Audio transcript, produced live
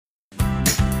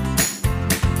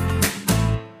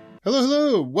Hello,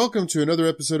 hello. Welcome to another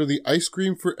episode of the Ice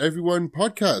Cream for Everyone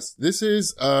podcast. This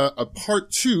is a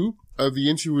part 2 of the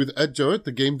interview with Ed Jowett,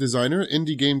 the game designer,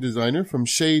 indie game designer from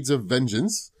Shades of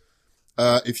Vengeance.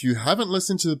 If you haven't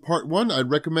listened to the part 1,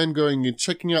 I'd recommend going and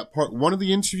checking out part 1 of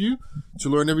the interview to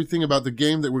learn everything about the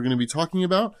game that we're going to be talking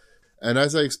about. And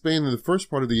as I explained in the first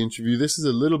part of the interview, this is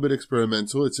a little bit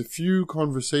experimental. It's a few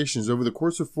conversations over the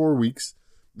course of 4 weeks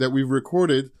that we've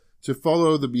recorded to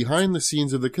follow the behind the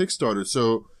scenes of the Kickstarter.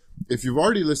 So if you've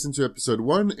already listened to episode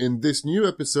 1, in this new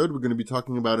episode, we're going to be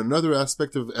talking about another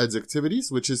aspect of Ed's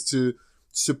activities, which is to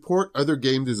support other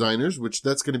game designers, which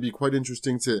that's going to be quite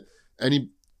interesting to any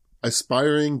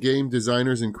aspiring game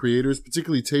designers and creators,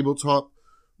 particularly tabletop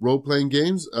role-playing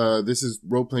games. This is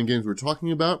role-playing games we're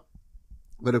talking about.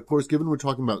 But of course, given we're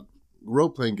talking about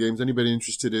role-playing games, anybody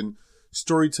interested in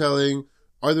storytelling,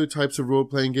 other types of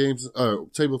role-playing games,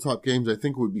 tabletop games, I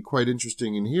think would be quite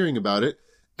interesting in hearing about it.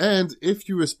 And if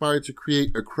you aspire to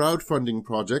create a crowdfunding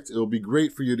project, it'll be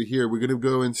great for you to hear. We're going to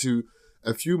go into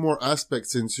a few more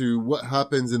aspects into what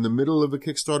happens in the middle of a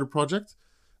Kickstarter project.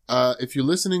 If you're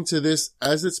listening to this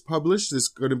as it's published, there's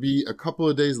going to be a couple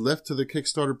of days left to the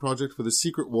Kickstarter project for the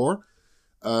Secret War.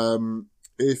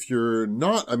 If you're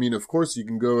not, of course, you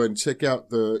can go and check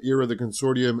out the Era of the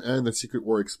Consortium and the Secret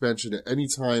War expansion at any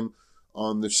time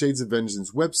on the Shades of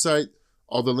Vengeance website.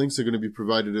 All the links are going to be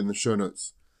provided in the show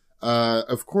notes.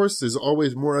 Of course, there's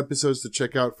always more episodes to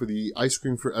check out for the Ice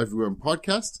Cream for Everyone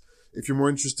podcast. If you're more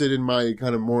interested in my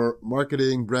kind of more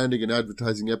marketing, branding, and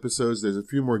advertising episodes, there's a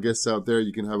few more guests out there.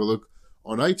 You can have a look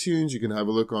on iTunes. You can have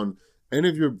a look on any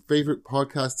of your favorite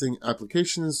podcasting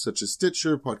applications, such as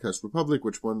Stitcher, Podcast Republic,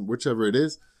 whichever it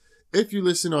is. If you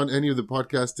listen on any of the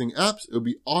podcasting apps, it would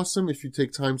be awesome if you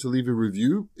take time to leave a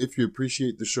review, if you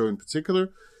appreciate the show in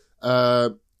particular.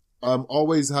 I'm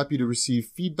always happy to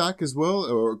receive feedback as well,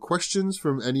 or questions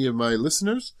from any of my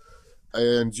listeners.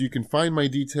 And you can find my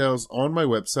details on my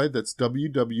website. That's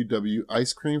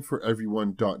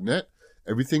www.icecreamforeveryone.net.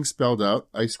 Everything spelled out,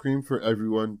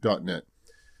 icecreamforeveryone.net.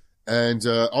 And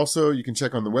also, you can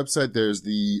check on the website. There's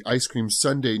the Ice Cream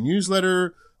Sunday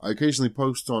newsletter. I occasionally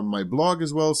post on my blog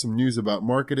as well some news about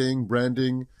marketing,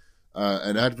 branding,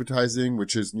 and advertising,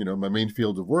 which is, my main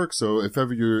field of work. So if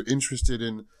ever you're interested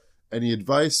in any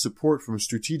advice, support from a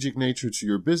strategic nature to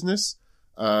your business,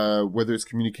 whether it's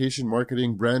communication,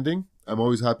 marketing, branding, I'm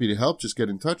always happy to help. Just get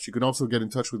in touch. You can also get in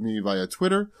touch with me via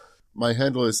Twitter. My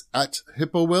handle is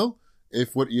 @HippoWill.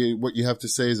 If what you have to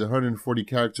say is 140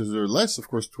 characters or less, of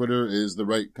course, Twitter is the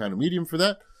right kind of medium for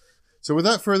that. So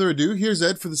without further ado, here's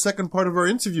Ed for the second part of our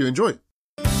interview. Enjoy.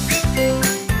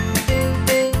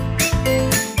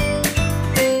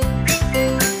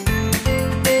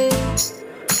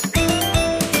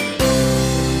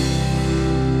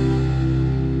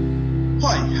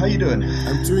 How you doing?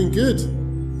 I'm doing good.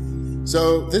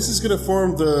 So this is going to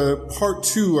form the part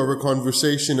 2 of our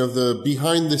conversation of the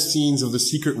behind the scenes of the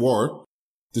Secret War,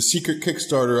 the secret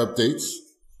Kickstarter updates.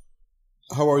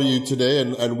 How are you today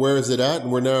and where is it at?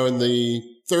 And we're now in the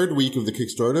 3rd week of the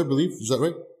Kickstarter, I believe. Is that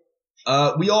right?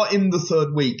 We are in the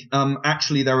 3rd week.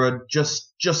 Actually, there are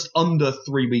just under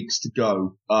 3 weeks to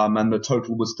go. And the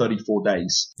total was 34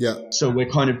 days. Yeah. So we're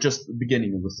kind of just at the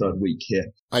beginning of the 3rd week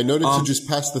here. I noticed you just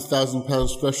passed the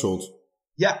 £1,000 threshold.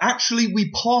 Yeah, actually,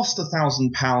 we passed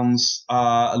 £1,000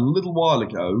 a little while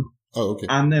ago. Oh, okay.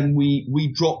 And then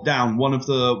we dropped down. One of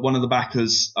the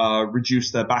backers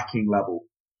reduced their backing level.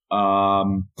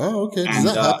 Oh, okay. Does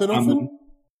that happen often?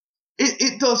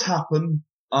 It does happen.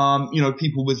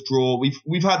 People withdraw.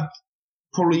 We've had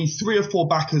probably 3 or 4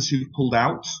 backers who've pulled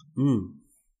out.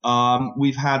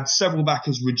 We've had several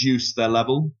backers reduce their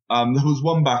level. There was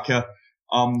one backer,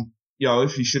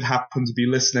 if you should happen to be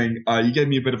listening, you gave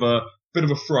me a bit of a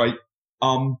fright.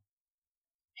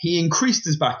 He increased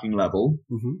his backing level,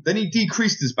 then he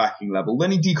decreased his backing level,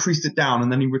 then he decreased it down, and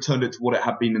then he returned it to what it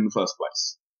had been in the first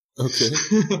place. Okay.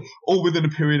 All within a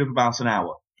period of about an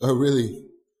hour. Oh, really?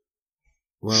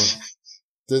 Wow.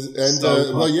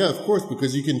 Yeah, of course,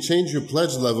 because you can change your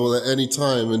pledge level at any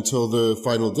time until the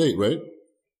final date, right?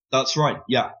 That's right,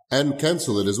 yeah. And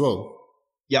cancel it as well.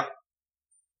 Yeah.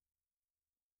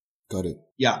 Got it.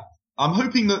 Yeah. I'm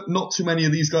hoping that not too many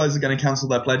of these guys are going to cancel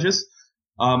their pledges.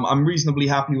 I'm reasonably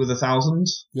happy with 1,000.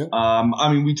 Yeah.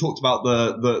 We talked about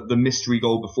the mystery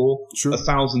goal before. Sure.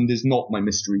 1,000 is not my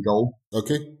mystery goal.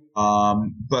 Okay.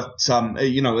 It's on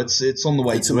the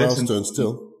way it's to a it. Milestone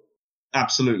still.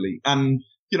 Absolutely. And,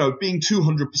 being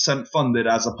 200% funded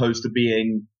as opposed to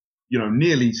being,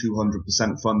 nearly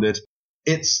 200% funded,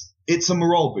 it's a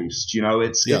morale boost,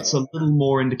 It's a little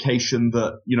more indication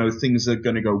that, things are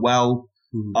going to go well.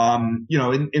 You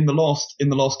know, in the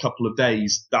last couple of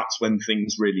days, that's when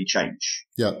things really change.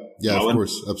 Yeah, of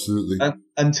course, absolutely.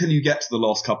 Until you get to the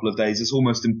last couple of days, it's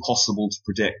almost impossible to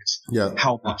predict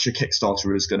how much a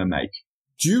Kickstarter is going to make.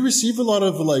 Do you receive a lot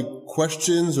of like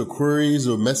questions or queries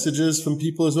or messages from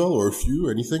people as well, or a few,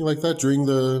 anything like that during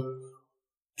the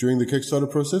Kickstarter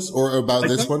process, or about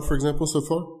this one, for example, so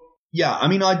far? Yeah, I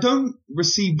mean, I don't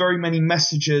receive very many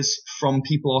messages from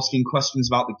people asking questions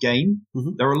about the game.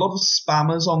 There are a lot of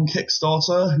spammers on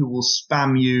Kickstarter who will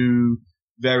spam you,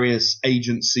 various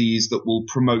agencies that will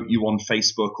promote you on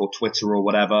Facebook or Twitter or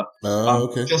whatever.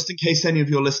 Okay. Just in case any of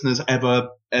your listeners ever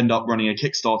end up running a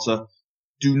Kickstarter,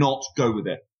 do not go with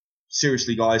it.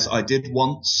 Seriously, guys, I did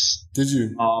once. Did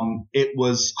you? It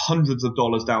was hundreds of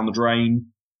dollars down the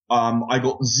drain. I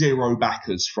got 0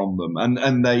 backers from them.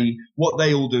 And what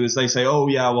they all do is they say, oh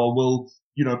yeah, well, we'll,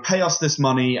 you know, pay us this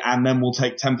money and then we'll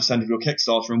take 10% of your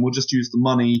Kickstarter and we'll just use the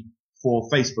money for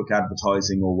Facebook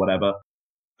advertising or whatever.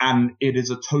 And it is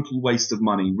a total waste of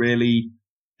money, really.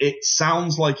 It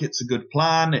sounds like it's a good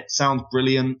plan. It sounds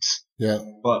brilliant. Yeah.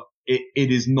 But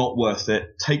it is not worth it.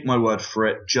 Take my word for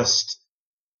it. Just.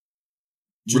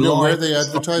 Do you know where they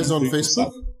advertise on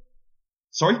Facebook?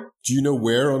 Sorry? Do you know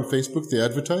where on Facebook they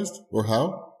advertised or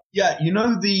how? Yeah, you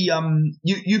know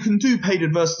you can do paid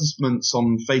advertisements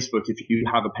on Facebook if you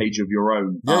have a page of your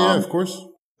own. Yeah, of course.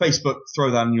 Facebook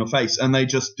throw that in your face and they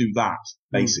just do that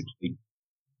basically.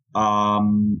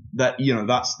 That, you know,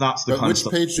 that's the kind of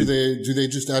stuff. Which page do they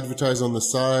just advertise on the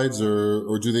sides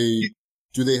or do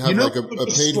they have like a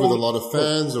page with a lot of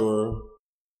fans or?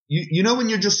 You know when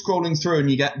you're just scrolling through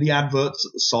and you get the adverts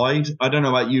at the side? I don't know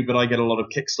about you, but I get a lot of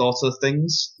Kickstarter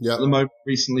things. Yeah. At the moment,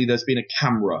 recently, there's been a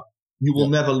camera. You will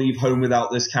never leave home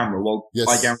without this camera. Well, yes.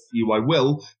 I guarantee you I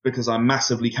will, because I'm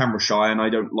massively camera shy and I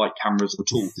don't like cameras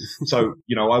at all. So,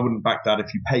 you know, I wouldn't back that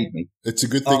if you paid me. It's a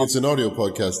good thing it's an audio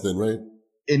podcast then, right?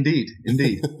 Indeed.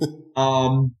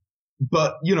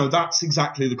 But, you know, that's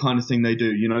exactly the kind of thing they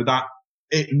do. You know, that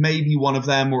it may be one of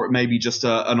them or it may be just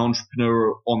an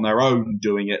entrepreneur on their own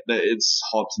doing it. It's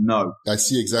hard to know. I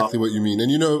see exactly what you mean.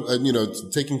 And, you know,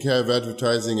 taking care of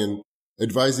advertising and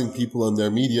advising people on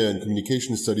their media and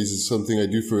communication studies is something I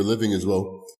do for a living as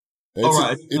well.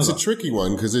 It's a tricky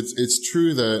one because it's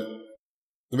true that,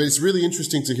 I mean, it's really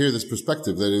interesting to hear this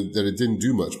perspective that it didn't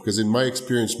do much, because in my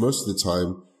experience, most of the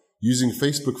time, using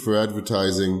Facebook for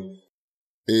advertising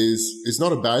is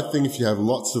not a bad thing if you have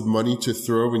lots of money to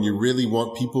throw and you really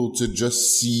want people to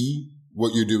just see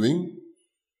what you're doing.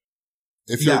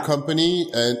 If you're a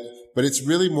company but it's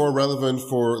really more relevant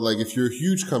for, like, if you're a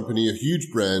huge company, a huge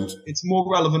brand. It's more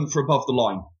relevant for above the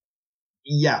line.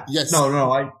 Yeah. Yes. No.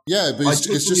 Yeah, but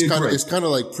it's kind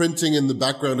of like printing in the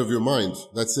background of your mind.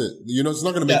 That's it. You know, it's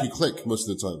not going to make you click most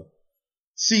of the time.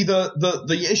 See,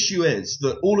 the issue is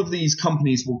that all of these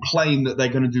companies will claim that they're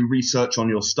going to do research on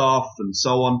your stuff and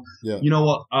so on. Yeah. You know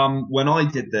what? When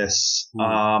I did this,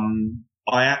 I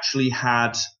actually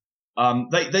had,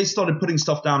 they started putting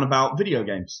stuff down about video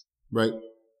games. Right.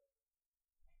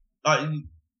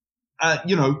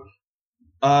 You know,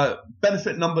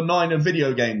 benefit number 9 of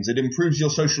video games, it improves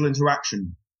your social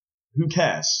interaction. Who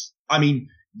cares? I mean,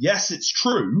 yes, it's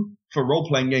true for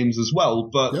role-playing games as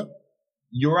well, but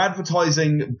you're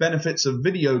advertising benefits of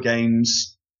video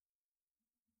games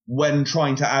when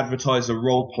trying to advertise a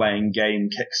role-playing game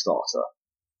Kickstarter.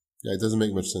 Yeah, it doesn't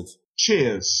make much sense.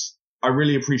 Cheers. I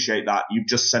really appreciate that. You've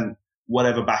just sent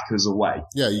whatever backers away.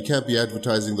 Yeah, you can't be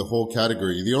advertising the whole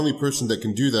category. The only person that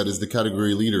can do that is the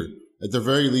category leader. At the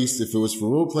very least, if it was for a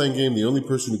role-playing game, the only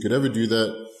person who could ever do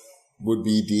that would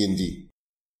be D&D.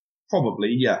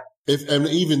 Probably, yeah. And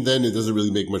even then, it doesn't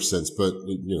really make much sense, but,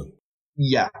 you know.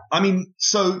 Yeah. I mean,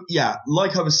 so, yeah,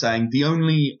 like I was saying,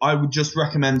 I would just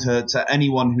recommend to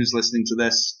anyone who's listening to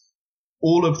this,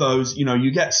 all of those, you know,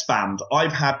 you get spammed.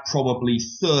 I've had probably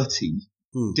 30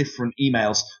 different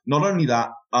emails. Not only that,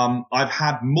 I've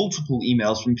had multiple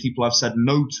emails from people I've said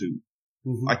no to.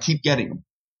 Mm-hmm. I keep getting them,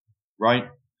 right?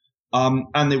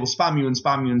 And they will spam you and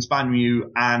spam you and spam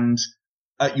you. And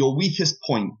at your weakest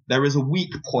point, there is a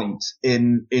weak point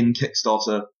in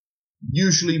Kickstarter,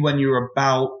 usually when you're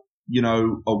about, you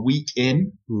know, a week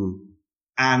in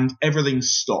and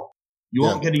everything's stopped. You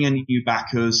aren't getting any new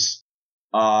backers,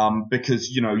 because,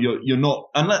 you know, you're not,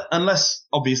 unless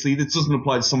obviously this doesn't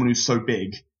apply to someone who's so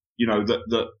big, you know,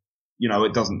 that, you know,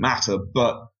 it doesn't matter.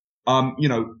 But, you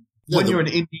know, when you're an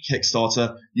indie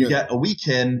Kickstarter, you get a week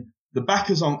in, the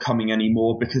backers aren't coming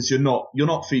anymore because you're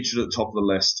not featured at the top of the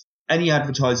list. Any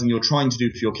advertising you're trying to do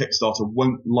for your Kickstarter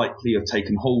won't likely have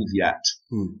taken hold yet.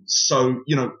 So,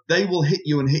 you know, they will hit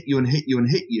you and hit you and hit you and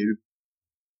hit you.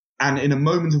 and in a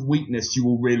moment of weakness, you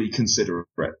will really consider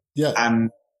it. Yeah.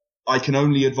 And I can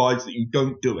only advise that you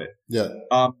don't do it. Yeah.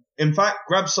 In fact,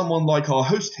 grab someone like our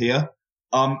host here,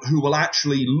 who will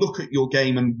actually look at your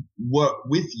game and work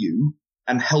with you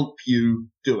and help you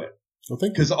do it. Well,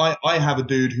 thank you. Because I have a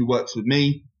dude who works with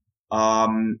me.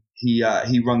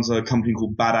 He runs a company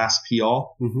called Badass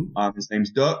PR. Mm-hmm. His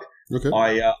name's Dirk. Okay.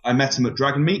 I met him at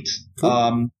Dragon Meet.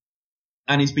 Cool.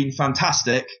 And he's been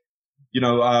fantastic. You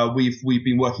know, we've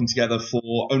been working together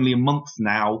for only a month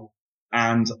now,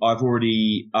 and I've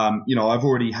already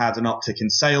had an uptick in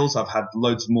sales. I've had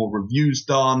loads more reviews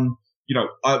done. You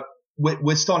know,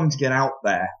 we're starting to get out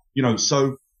there. You know,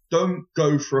 so don't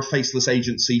go for a faceless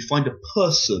agency. Find a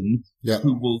person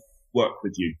who will work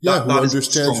with you. Yeah, who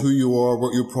understands who you are,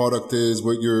 what your product is,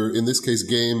 what your, in this case,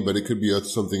 game, but it could be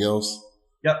something else.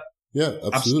 Yep. Yeah,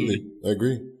 absolutely. I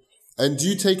agree. And do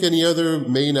you take any other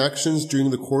main actions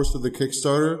during the course of the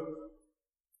Kickstarter?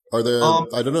 Are there,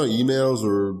 I don't know, emails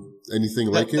or anything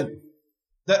like it?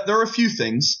 There are a few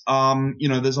things. You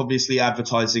know, there's obviously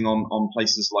advertising on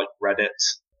places like Reddit.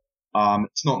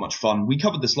 It's not much fun. We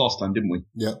covered this last time, didn't we?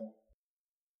 Yeah.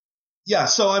 Yeah,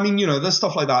 so I mean, you know, there's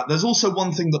stuff like that. There's also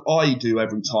one thing that I do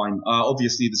every time.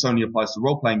 Obviously, this only applies to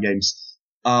role-playing games.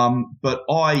 But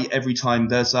every time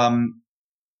there's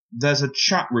a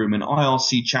chat room, an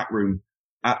IRC chat room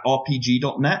at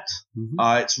rpg.net.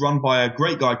 Mm-hmm. It's run by a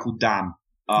great guy called Dan.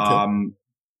 Okay.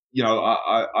 You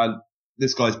know,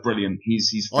 this guy's brilliant.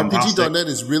 He's fantastic. rpg.net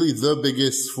is really the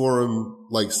biggest forum,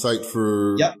 like, site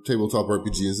for tabletop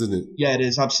RPGs, isn't it? Yeah, it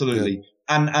is, absolutely. Yeah.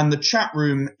 And the chat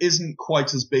room isn't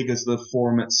quite as big as the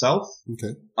forum itself.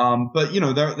 Okay. But you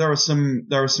know, there are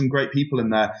some great people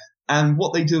in there. And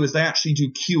what they do is they actually do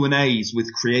Q&As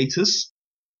with creators.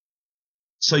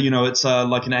 So, you know, it's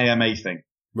like an AMA thing.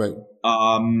 Right.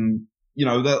 You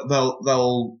know,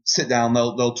 they'll sit down,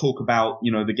 they'll talk about,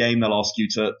 you know, the game, they'll ask you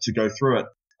to go through it.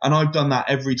 And I've done that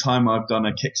every time I've done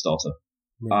a Kickstarter.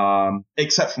 Right.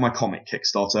 Except for my comic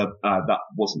Kickstarter, that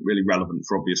wasn't really relevant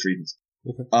for obvious reasons.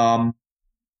 Okay.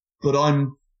 But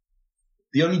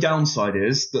the only downside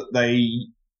is that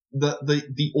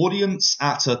the audience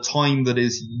at a time that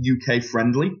is UK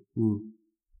friendly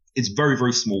is very,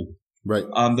 very small. Right.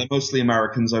 They're mostly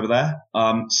Americans over there.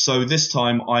 So this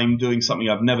time I'm doing something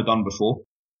I've never done before,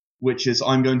 which is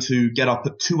I'm going to get up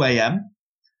at 2 a.m.,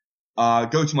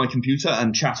 go to my computer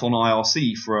and chat on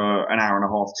IRC for an hour and a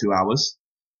half, 2 hours,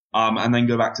 and then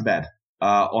go back to bed,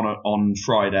 on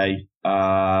Friday,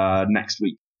 next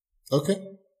week. Okay.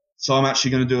 So I'm actually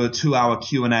going to do a 2-hour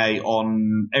Q&A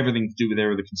on everything to do with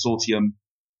Era of the Consortium,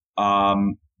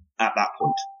 at that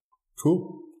point.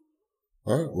 Cool.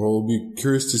 All right. Well, we'll be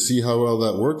curious to see how well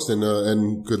that works,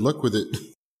 and good luck with it.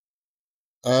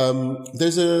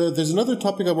 There's another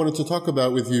topic I wanted to talk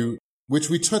about with you,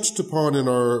 which we touched upon in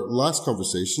our last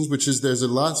conversations, which is there's a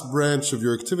last branch of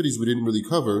your activities we didn't really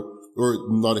cover, or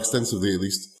not extensively at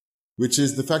least, which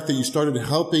is the fact that you started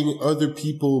helping other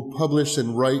people publish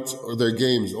and write their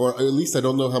games, or at least I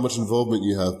don't know how much involvement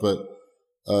you have, but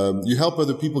you help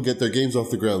other people get their games off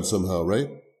the ground somehow, right?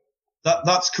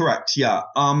 That's correct, yeah.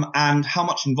 And how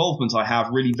much involvement I have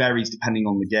really varies depending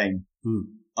on the game.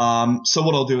 So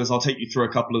what I'll do is I'll take you through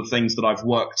a couple of things that I've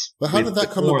worked. But how did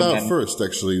that come about first,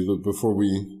 actually, before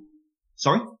we...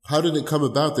 Sorry? How did it come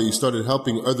about that you started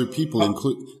helping other people,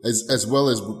 as well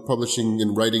as publishing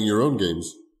and writing your own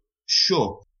games?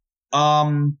 Sure.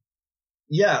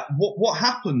 Yeah, what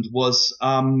happened was,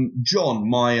 John,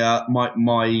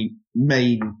 my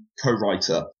main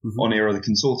co-writer on Era of the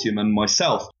Consortium, and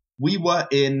myself, we were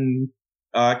in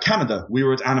Canada. We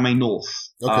were at Anime North.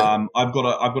 Okay. I've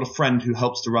got a friend who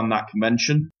helps to run that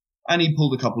convention, and he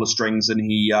pulled a couple of strings, and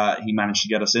he managed to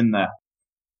get us in there.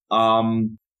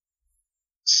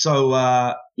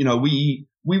 So you know, we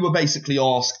were basically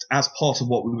asked, as part of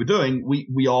what we were doing,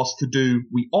 we asked to do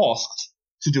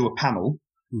a panel.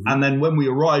 And then when we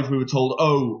arrived, we were told,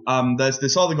 there's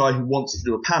this other guy who wants to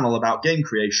do a panel about game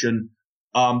creation.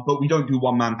 But we don't do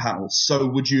one-man panels. So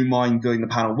would you mind doing the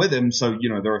panel with him? So, you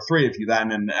know, there are 3 of you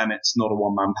then, and it's not a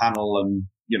one-man panel, and,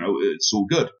 you know, it's all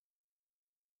good.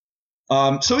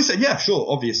 So we said, yeah, sure,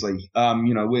 obviously.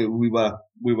 You know, we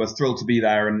were thrilled to be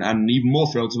there, and even more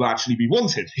thrilled to actually be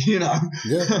wanted, you know?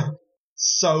 Yeah.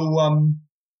 So,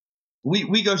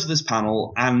 we go to this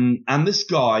panel, and this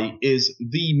guy is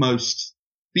the most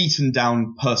beaten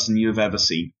down person you've ever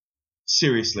seen.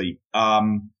 Seriously.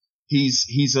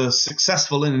 He's a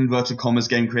successful, in inverted commas,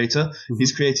 game creator.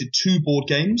 He's created 2 board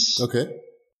games. Okay.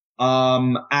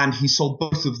 And he sold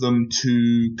both of them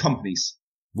to companies.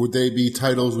 Would they be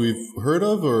titles we've heard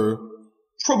of, or?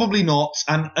 Probably not,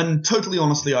 and totally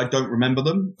honestly, I don't remember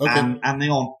them, okay. and they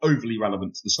aren't overly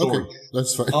relevant to the story. Okay,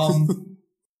 that's fine.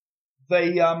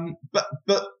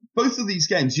 But both of these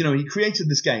games, he created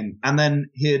this game, and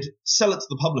then he'd sell it to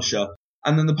the publisher,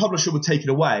 and then the publisher would take it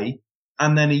away,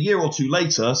 and then a year or two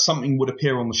later, something would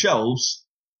appear on the shelves,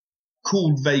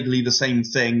 called vaguely the same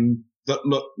thing, that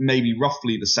looked maybe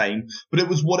roughly the same, but it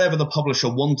was whatever the publisher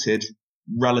wanted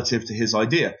relative to his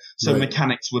idea. So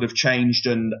mechanics would have changed,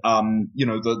 and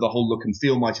the whole look and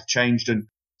feel might have changed, and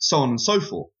so on and so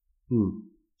forth.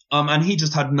 And he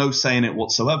just had no say in it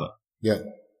whatsoever. Yeah.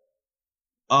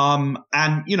 And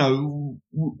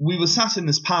we were sat in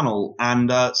this panel,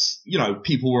 and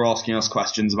people were asking us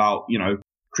questions about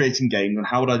creating games, and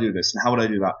how would I do this and how would I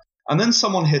do that. And then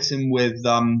someone hit him with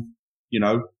how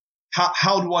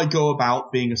do I go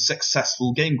about being a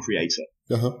successful game creator?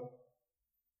 Uh-huh.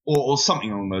 Or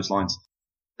something along those lines.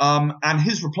 And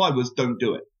his reply was, don't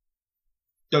do it.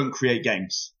 Don't create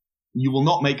games. You will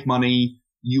not make money.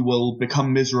 You will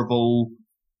become miserable.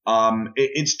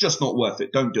 It's just not worth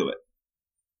it. Don't do it.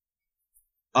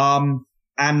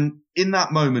 And in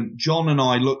that moment, John and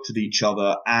I looked at each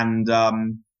other and,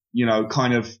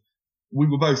 we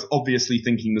were both obviously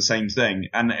thinking the same thing.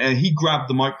 And he grabbed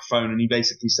the microphone and he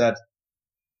basically said,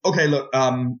 okay, look,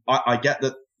 I get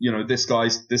that, this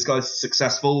guy's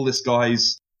successful. This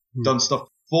guy's done stuff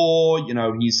before,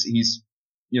 he's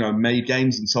made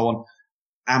games and so on.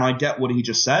 And I get what he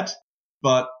just said.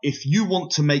 But if you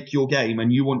want to make your game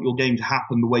and you want your game to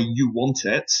happen the way you want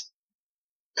it,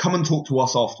 come and talk to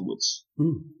us afterwards.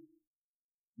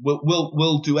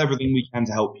 We'll do everything we can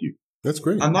to help you. That's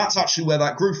great. And that's actually where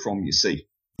that grew from, you see.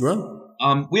 Well,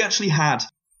 we actually had,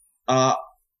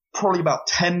 probably about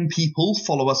 10 people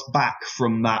follow us back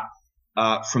from that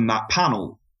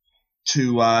panel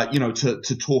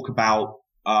to talk about,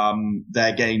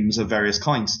 their games of various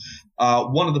kinds.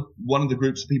 One of the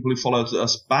groups of people who followed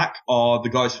us back are the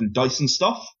guys from Dyson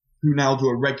Stuff, who now do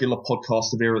a regular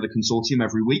podcast of Era the Consortium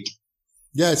every week.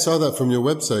 Yeah, I saw that from your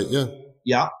website. Yeah.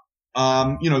 Yeah.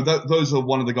 Those are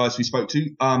one of the guys we spoke to.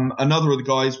 Another of the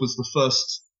guys was the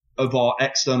first of our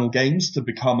external games to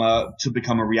become a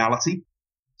reality.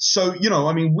 So,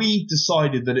 we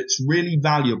decided that it's really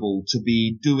valuable to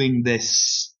be doing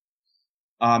this,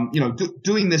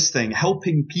 doing this thing,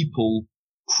 helping people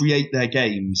create their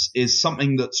games is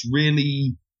something that's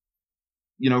really,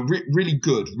 really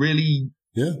good, really.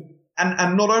 Yeah.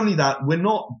 And not only that, we're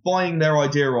not buying their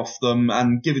idea off them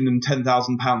and giving them £10,000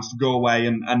 to go away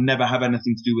and never have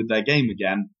anything to do with their game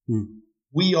again.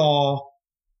 We are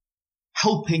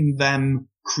helping them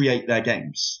create their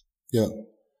games. Yeah.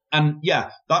 And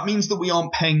yeah, that means that we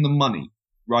aren't paying them money,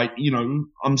 right?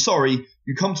 I'm sorry,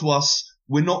 you come to us,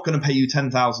 we're not going to pay you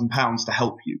 £10,000 to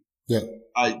help you. Yeah.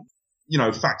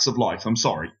 Facts of life, I'm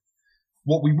sorry.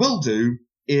 What we will do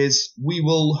is we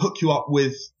will hook you up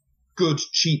with good,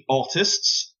 cheap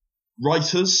artists,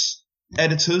 writers,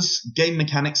 editors, game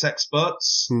mechanics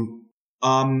experts.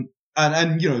 And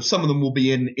some of them will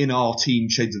be in our team,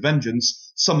 Shades of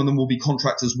Vengeance. Some of them will be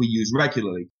contractors we use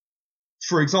regularly.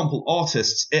 For example,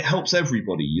 artists, it helps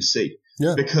everybody, you see.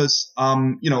 Yeah. Because,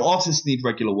 artists need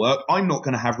regular work. I'm not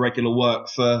going to have regular work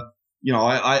for,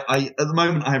 I at the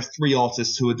moment I have 3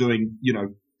 artists who are doing,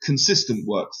 consistent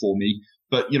work for me,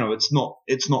 but, it's not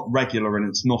regular and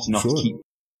it's not enough to keep,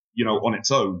 on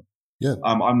its own. Yeah.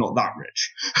 I'm not that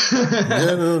rich.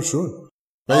 Yeah, no, sure.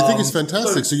 But I think it's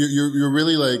fantastic. So you're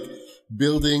really like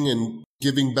building and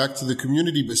giving back to the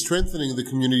community, but strengthening the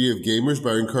community of gamers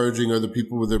by encouraging other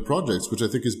people with their projects, which I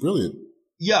think is brilliant.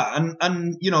 Yeah,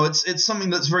 and it's something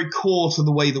that's very core to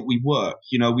the way that we work.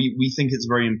 We think it's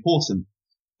very important.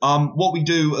 What we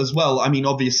do as well,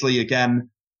 obviously,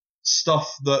 again,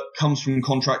 stuff that comes from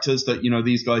contractors that,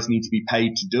 these guys need to be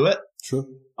paid to do it. Sure.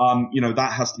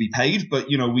 That has to be paid, but,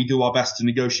 we do our best to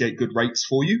negotiate good rates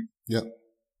for you. Yeah.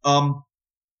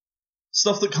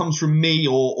 Stuff that comes from me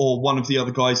or one of the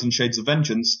other guys in Shades of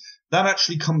Vengeance, that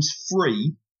actually comes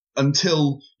free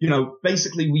until,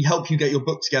 basically we help you get your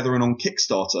book together and on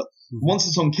Kickstarter. Once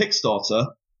it's on Kickstarter,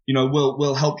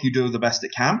 we'll help you do the best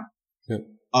it can. Yeah.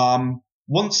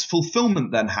 Once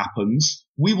fulfillment then happens,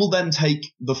 we will then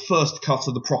take the first cut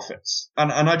of the profits.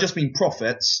 And I just mean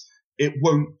profits. It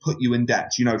won't put you in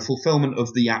debt. Fulfillment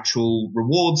of the actual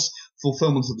rewards,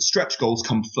 fulfillment of the stretch goals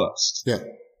come first. Yeah.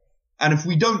 And if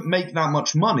we don't make that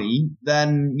much money,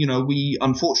 then, we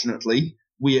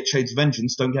at Shades of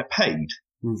Vengeance don't get paid.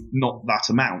 Not that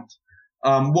amount.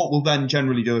 What we'll then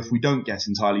generally do if we don't get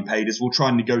entirely paid is we'll try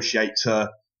and negotiate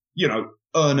to,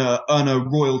 earn a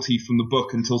royalty from the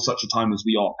book until such a time as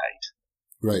we are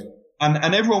paid. Right.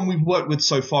 And everyone we've worked with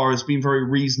so far has been very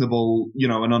reasonable,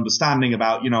 and understanding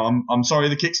about, I'm sorry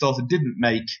the Kickstarter didn't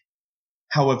make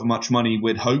however much money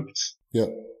we'd hoped. Yeah.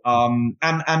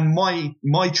 And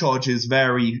my charges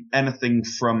vary anything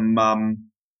from,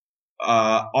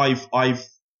 I've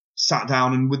sat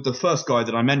down and with the first guy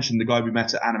that I mentioned, the guy we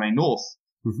met at Anime North,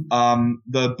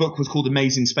 the book was called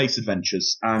Amazing Space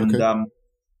Adventures, and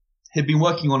he'd been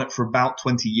working on it for about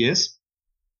 20 years.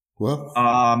 Well,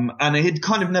 and he'd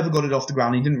kind of never got it off the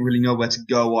ground. He didn't really know where to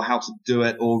go or how to do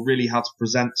it or really how to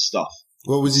present stuff.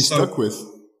 What was he stuck with?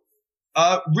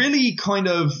 Really kind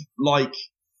of like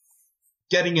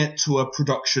getting it to a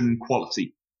production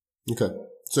quality. Okay.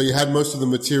 So you had most of the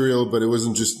material, but it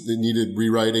wasn't just, it needed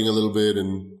rewriting a little bit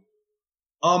and...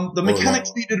 the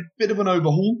mechanics needed a bit of an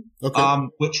overhaul,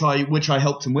 which I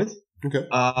helped him with. Okay.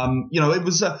 It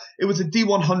was a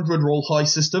D100 roll high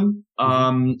system,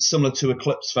 similar to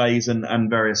Eclipse Phase and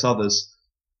various others.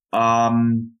 I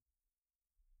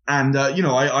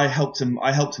helped him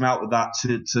out with that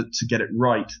to get it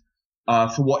right,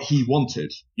 for what he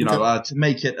wanted, to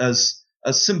make it as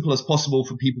simple as possible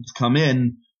for people to come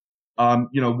in,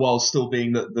 while still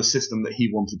being the system that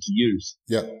he wanted to use.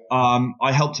 Yeah.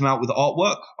 I helped him out with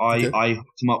artwork. I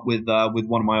hooked him up with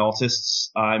one of my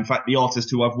artists. In fact, the artist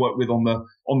who I've worked with on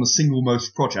the single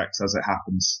most projects, as it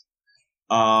happens.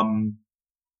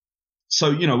 So,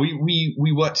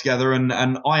 we worked together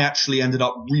and I actually ended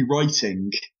up rewriting,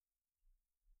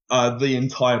 the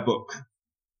entire book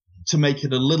to make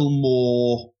it a little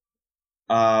more,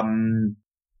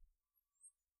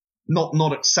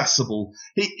 not accessible.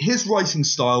 His writing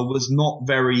style was not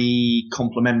very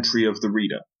complimentary of the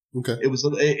reader. Okay. It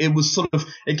was sort of,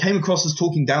 it came across as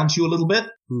talking down to you a little bit.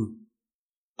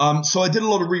 So I did a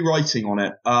lot of rewriting on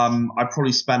it. I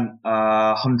probably spent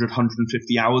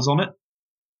 150 hours on it.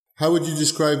 How would you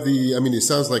describe it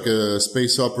sounds like a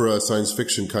space opera, science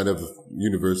fiction kind of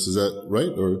universe. Is that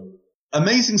right? Or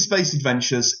Amazing Space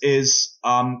Adventures is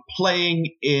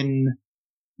playing in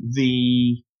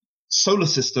the solar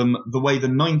system the way the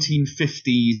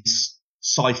 1950s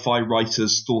sci-fi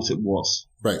writers thought it was.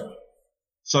 Right.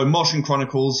 So Martian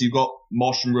Chronicles, you've got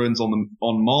Martian ruins on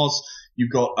Mars,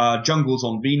 you've got jungles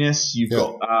on Venus, you've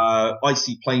got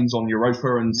icy plains on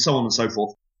Europa, and so on and so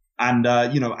forth. And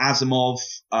Asimov,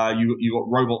 you got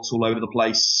robots all over the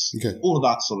place, all of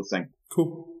that sort of thing.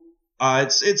 Cool.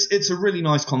 It's a really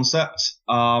nice concept.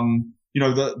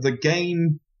 The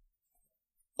game,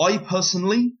 I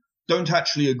personally don't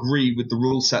actually agree with the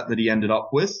rule set that he ended up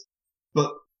with,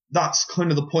 but that's kind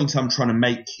of the point I'm trying to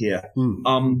make here.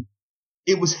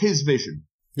 It was his vision.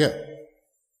 Yeah.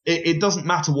 It doesn't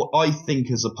matter what I think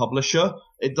as a publisher.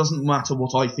 It doesn't matter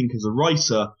what I think as a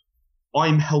writer.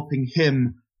 I'm helping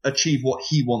him achieve what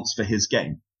he wants for his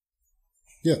game.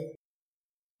 Yeah.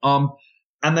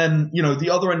 And then, the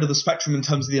other end of the spectrum in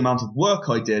terms of the amount of work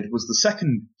I did was the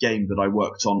second game that I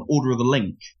worked on, Order of the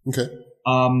Link. Okay.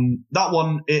 That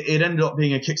one, it ended up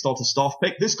being a Kickstarter staff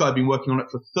pick. This guy had been working on it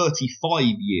for 35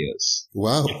 years.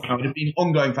 Wow. It had been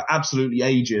ongoing for absolutely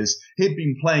ages. He'd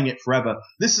been playing it forever.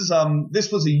 This was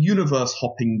a universe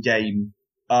hopping game,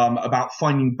 about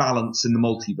finding balance in the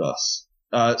multiverse.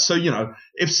 So,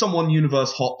 if someone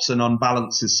universe hops and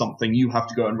unbalances something, you have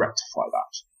to go and rectify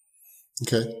that.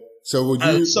 Okay. So would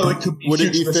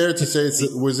it be fair to say,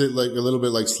 was it like a little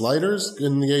bit like Sliders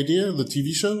in the idea, the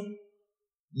TV show?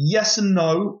 Yes and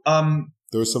no.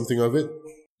 There was something of it?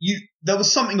 There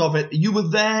was something of it. You were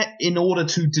there in order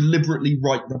to deliberately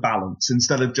right the balance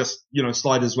instead of just,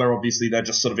 Sliders where obviously they're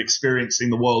just sort of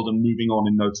experiencing the world and moving on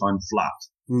in no time flat.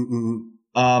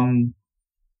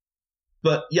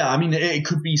 But yeah, it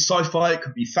could be sci-fi, it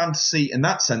could be fantasy. In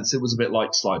that sense, it was a bit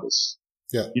like Sliders.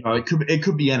 Yeah. It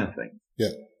could be anything.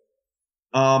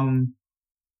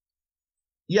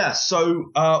 Yeah.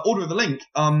 So, Order of the Link,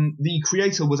 the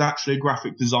creator was actually a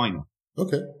graphic designer.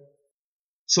 Okay.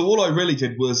 So all I really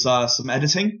did was, some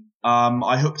editing.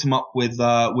 I hooked him up with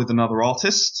another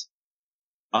artist.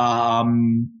 I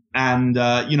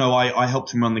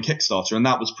helped him run the Kickstarter, and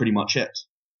that was pretty much it.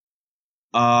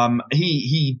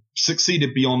 He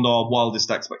succeeded beyond our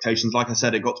wildest expectations. Like I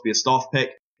said, it got to be a staff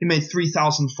pick. He made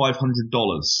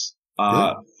 $3,500,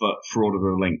 for Order of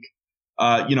the Link.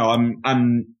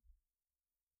 I'm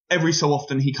every so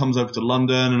often he comes over to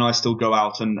London and I still go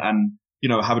out and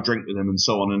have a drink with him and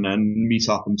so on and meet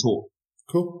up and talk.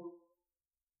 Cool.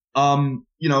 Then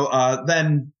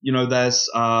there's,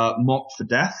 Marked for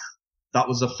Death. That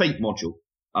was a Fate module.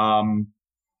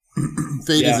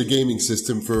 Fate is a gaming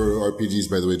system for RPGs,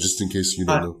 by the way, just in case you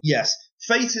don't know. Yes.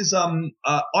 Fate is, I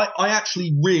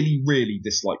actually really, really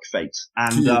dislike Fate.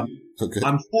 And, okay.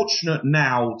 I'm fortunate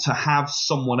now to have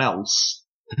someone else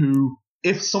who,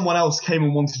 if someone else came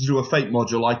and wanted to do a Fate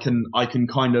module, I can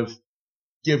kind of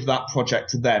give that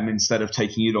project to them instead of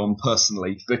taking it on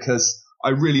personally, because I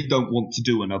really don't want to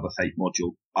do another Fate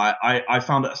module. I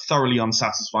found it a thoroughly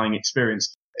unsatisfying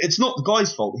experience. It's not the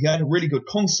guy's fault. He had a really good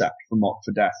concept for Mark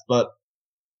for Death, but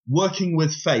working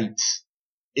with Fate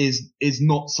is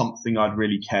not something I'd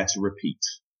really care to repeat.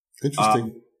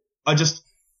 Interesting. I just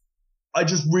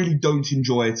really don't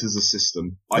enjoy it as a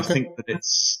system. Okay. I think that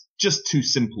it's just too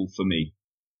simple for me.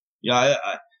 Yeah,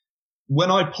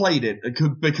 when I played it,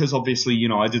 because obviously, you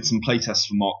know, I did some playtests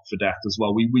for Mark for Death as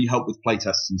well. We helped with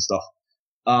playtests and stuff.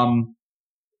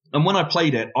 And when I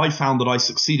played it, I found that I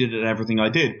succeeded at everything I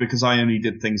did because I only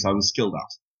did things I was skilled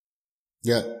at.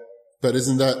 Yeah, but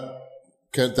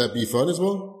can't that be fun as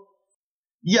well?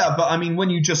 Yeah, but I mean, when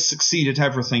you just succeed at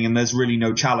everything and there's really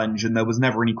no challenge and there was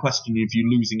never any question of you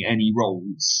losing any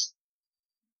rolls.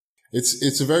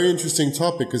 It's a very interesting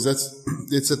topic because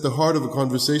it's at the heart of a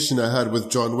conversation I had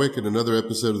with John Wick in another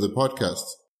episode of the podcast.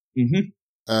 Mm-hmm.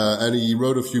 And he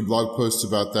wrote a few blog posts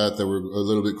about that were a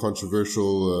little bit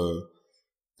controversial.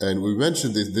 And we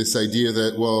mentioned this idea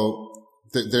that, well,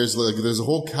 there's a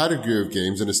whole category of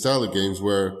games and a style of games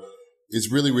where it's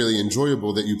really, really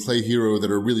enjoyable that you play hero that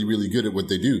are really, really good at what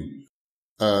they do.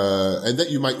 And that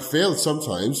you might fail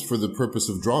sometimes for the purpose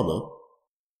of drama.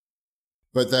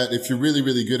 But that if you're really,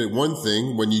 really good at one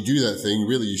thing, when you do that thing,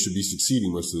 really you should be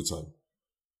succeeding most of the time.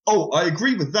 Oh, I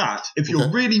agree with that. If you're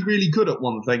really, really good at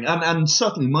one thing, and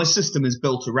certainly my system is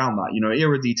built around that. You know,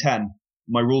 Era D10,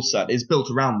 my rule set, is built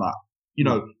around that. You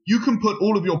know, you can put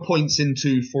all of your points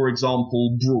into, for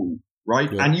example, Brawl,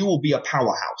 right? Yeah. And you will be a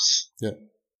powerhouse. Yeah.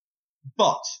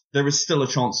 But there is still a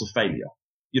chance of failure.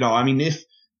 You know, I mean,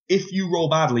 if you roll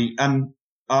badly, and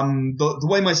the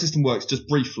way my system works, just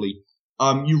briefly,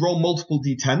 you roll multiple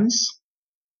D10s,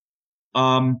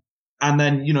 and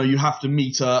then, you know, you have to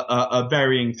meet a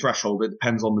varying threshold. It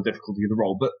depends on the difficulty of the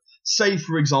roll. But say,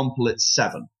 for example, it's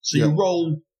 7. So you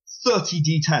roll 30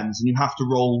 D10s and you have to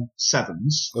roll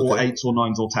 7s or 8s or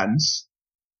 9s or 10s,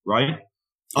 right?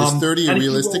 Is 30 a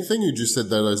realistic thing? You just said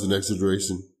that as an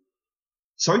exaggeration.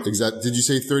 Sorry? Did you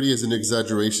say 30 as an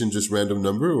exaggeration, just random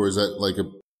number, or is that like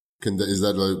is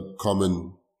that a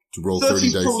common to roll 30 dice?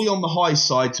 30 is probably on the high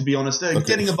side, to be honest.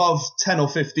 Getting above 10 or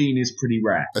 15 is pretty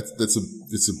rare. It's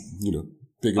a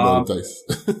big amount of dice.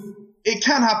 It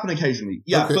can happen occasionally,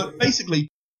 yeah. Okay. But basically,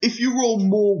 if you roll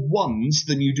more 1s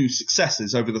than you do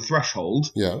successes over the threshold,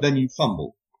 then you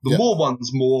fumble. The more 1s,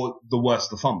 the worse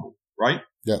the fumble, right?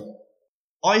 Yeah.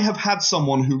 I have had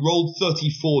someone who rolled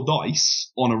 34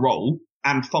 dice on a roll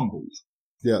and fumbled.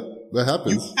 Yeah, that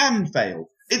happens. You can fail.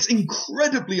 It's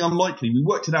incredibly unlikely. We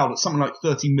worked it out at something like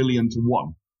 30 million to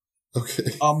 1.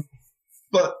 Okay.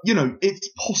 But, you know, it's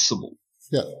possible.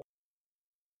 Yeah.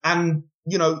 And,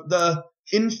 you know,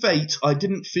 in Fate, I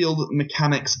didn't feel that the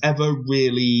mechanics ever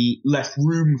really left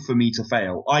room for me to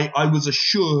fail. I was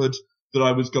assured that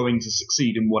I was going to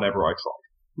succeed in whatever I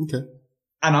tried. Okay.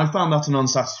 And I found that an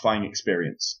unsatisfying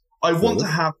experience. I want to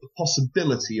have the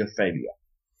possibility of failure.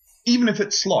 Even if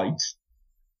it's slight.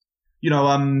 You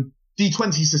know,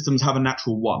 D20 systems have a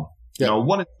natural 1. You know,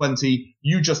 1 in 20,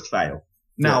 you just fail.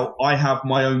 Now, I have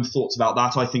my own thoughts about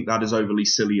that. I think that is overly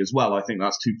silly as well. I think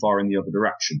that's too far in the other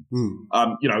direction. You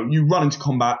know, you run into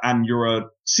combat and you're a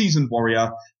seasoned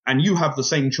warrior and you have the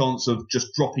same chance of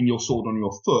just dropping your sword on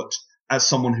your foot as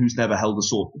someone who's never held a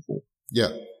sword before. Yeah.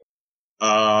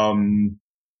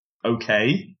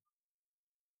 Okay.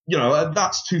 You know,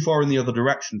 that's too far in the other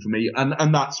direction for me.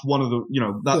 And that's one of the, you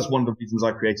know, that's one of the reasons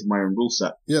I created my own rule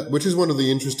set. Yeah, which is one of the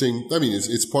interesting, I mean,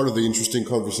 it's part of the interesting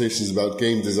conversations about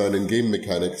game design and game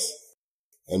mechanics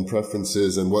and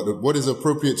preferences and what is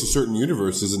appropriate to certain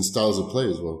universes and styles of play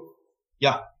as well.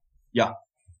 Yeah.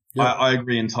 I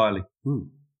agree entirely.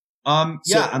 And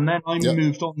then I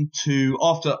moved on to,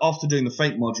 after doing the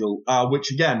Fate module,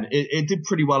 which again, it did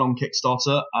pretty well on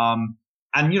Kickstarter.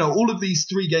 And, you know, all of these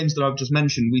 3 games that I've just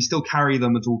mentioned, we still carry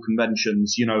them at all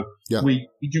conventions. You know, we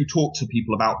do talk to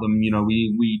people about them. You know,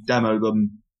 we demo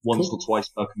them once or twice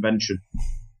per convention.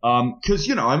 'Cause,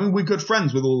 you know, I mean, we're good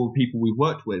friends with all the people we've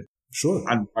worked with. Sure.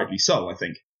 And rightly so, I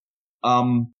think.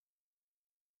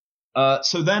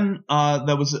 So then,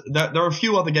 there are a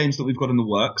few other games that we've got in the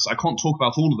works. I can't talk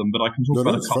about all of them, but I can talk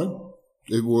about a couple.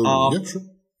 Fine. Sure.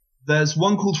 There's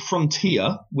one called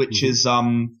Frontier, which is,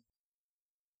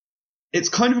 it's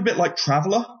kind of a bit like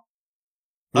Traveller.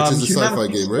 Which is a sci-fi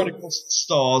game, right? Across the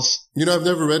stars. You know, I've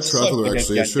never read Traveller,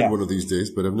 actually. I should one of these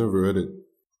days, but I've never read it.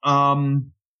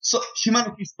 So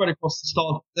humanity spread across the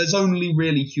stars. There's only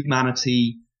really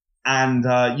humanity, and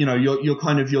you know, you're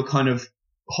kind of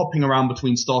hopping around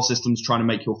between star systems trying to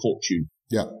make your fortune.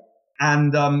 Yeah.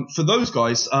 And for those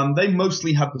guys, they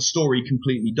mostly had the story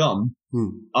completely done,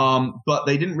 but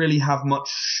they didn't really have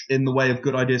much in the way of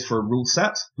good ideas for a rule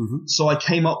set. Mm-hmm. So I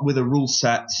came up with a rule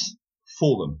set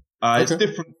for them. Okay. It's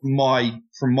different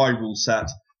from my rule set.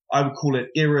 I would call it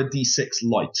Era D6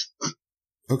 Light.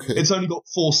 Okay. It's only got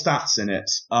 4 stats in it,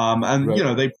 and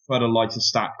right. They preferred a lighter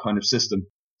stat kind of system.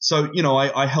 So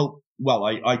I helped. Well,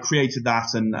 I created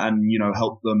that and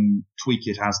helped them tweak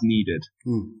it as needed.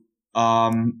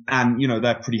 And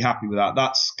they're pretty happy with that.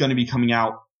 That's going to be coming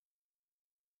out.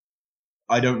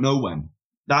 I don't know when.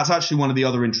 That's actually one of the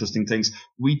other interesting things.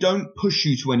 We don't push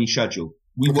you to any schedule.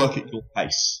 We work at your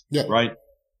pace. Yeah. Right.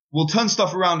 We'll turn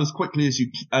stuff around as quickly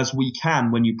as we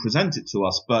can when you present it to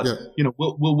us, but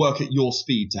we'll work at your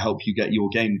speed to help you get your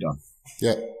game done.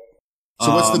 Yeah.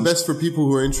 So what's the best for people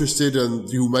who are interested and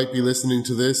who might be listening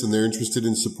to this and they're interested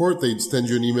in support? They'd send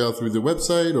you an email through the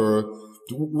website, or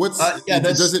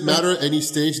does it matter any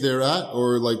stage they're at,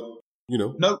 or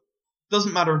No,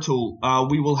 doesn't matter at all.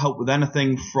 We will help with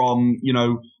anything from,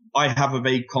 I have a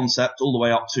vague concept all the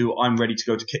way up to I'm ready to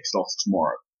go to Kickstarter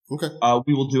tomorrow. Okay.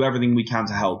 We will do everything we can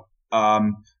to help.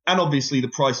 And obviously the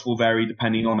price will vary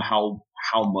depending on how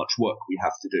much work we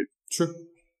have to do. Sure.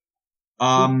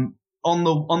 On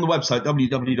the website,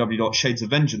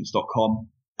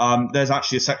 www.shadesofvengeance.com, there's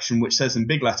actually a section which says in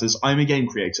big letters, I'm a game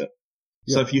creator.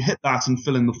 Yeah. So if you hit that and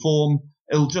fill in the form,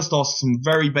 it'll just ask some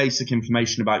very basic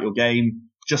information about your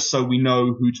game, just so we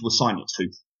know who to assign it to,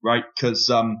 right? Because,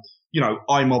 I'm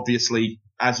obviously,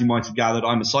 as you might have gathered,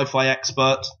 I'm a sci-fi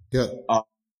expert. Yeah.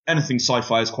 Anything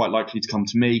sci-fi is quite likely to come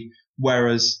to me.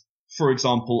 Whereas, for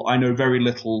example, I know very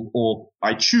little, or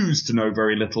I choose to know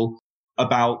very little,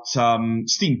 about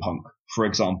steampunk, for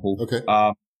example. Okay.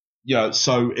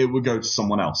 So it would go to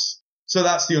someone else. So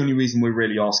that's the only reason we're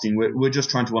really asking. We're just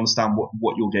trying to understand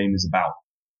what your game is about.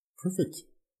 Perfect.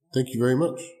 Thank you very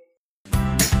much.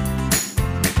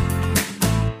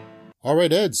 All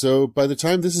right, Ed. So by the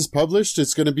time this is published,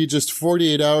 it's going to be just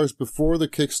 48 hours before the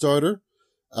Kickstarter.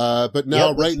 But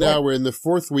now, now, we're in the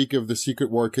 4th week of the Secret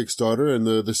War Kickstarter and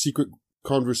the secret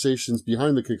conversations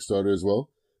behind the Kickstarter as well.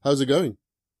 How's it going?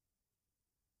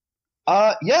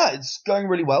 It's going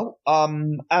really well.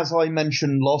 As I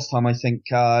mentioned last time, I think,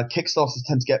 Kickstarters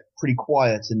tend to get pretty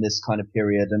quiet in this kind of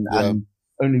period and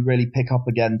only really pick up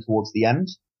again towards the end.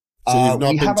 So you've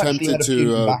not been tempted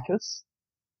to, backers.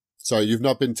 Sorry, you've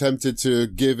not been tempted to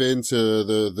give in to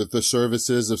the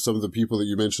services of some of the people that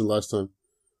you mentioned last time?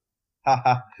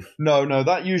 No,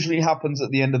 that usually happens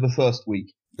at the end of the first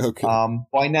week. Okay.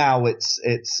 By now it's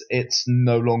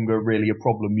no longer really a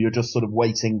problem. You're just sort of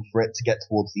waiting for it to get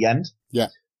towards the end. Yeah.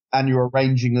 And you're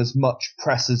arranging as much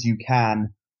press as you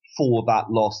can for that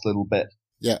last little bit.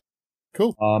 Yeah.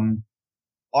 Cool.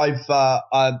 I've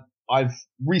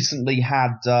recently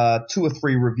had 2 or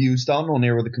 3 reviews done on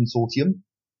Era of the Consortium.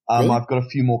 Really? I've got a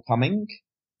few more coming.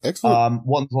 Excellent.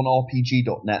 One's on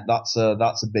RPG.net. That's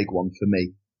a big one for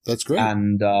me. That's great.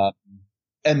 And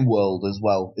N-World as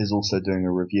well is also doing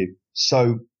a review.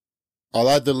 So I'll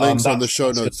add the links on the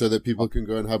show notes so that people can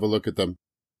go and have a look at them.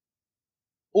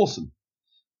 Awesome.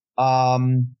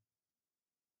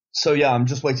 So yeah, I'm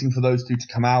just waiting for those 2 to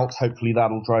come out. Hopefully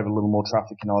that'll drive a little more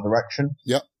traffic in our direction.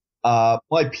 Yep.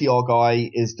 My PR guy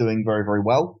is doing very, very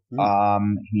well.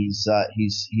 He's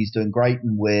doing great,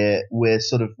 and we're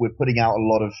putting out a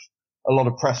lot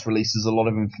of press releases, a lot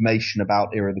of information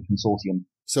about Era of the Consortium.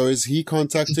 So is he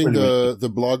contacting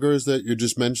the bloggers that you're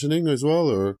just mentioning as well,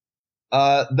 or?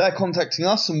 They're contacting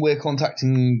us and we're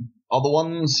contacting other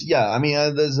ones. Yeah, I mean,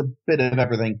 there's a bit of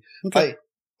everything. Okay.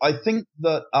 I think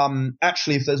that,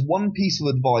 actually, if there's one piece of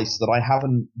advice that I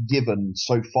haven't given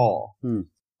so far,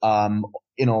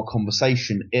 in our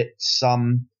conversation, it's,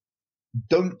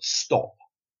 don't stop.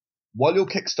 While your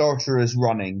Kickstarter is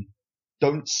running,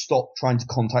 don't stop trying to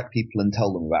contact people and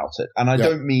tell them about it. And I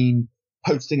don't mean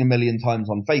posting a million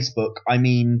times on Facebook. I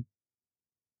mean,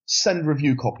 send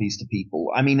review copies to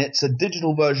people. I mean, it's a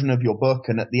digital version of your book,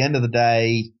 and at the end of the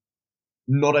day,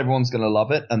 not everyone's going to love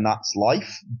it, and that's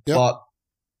life. Yep. But,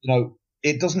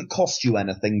 it doesn't cost you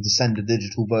anything to send a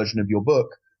digital version of your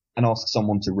book and ask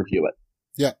someone to review it.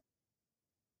 Yeah.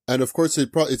 And of course,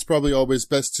 it's probably always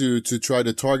best to try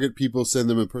to target people,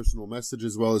 send them a personal message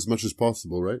as well as much as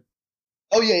possible, right?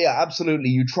 Oh, yeah, absolutely.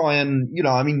 You try and,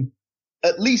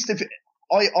 at least if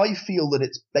I feel that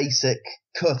it's basic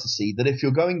courtesy that if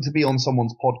you're going to be on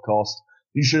someone's podcast,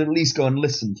 you should at least go and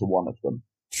listen to one of them.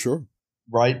 Sure.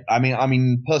 Right? I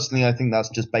mean, personally, I think that's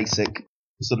just basic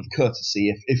sort of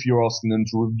courtesy if you're asking them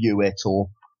to review it or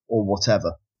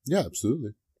whatever. Yeah,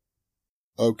 absolutely.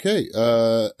 Okay.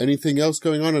 Anything else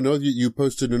going on? I know you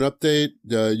posted an update.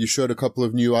 You showed a couple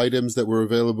of new items that were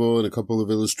available and a couple of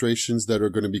illustrations that are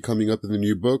going to be coming up in the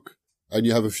new book. And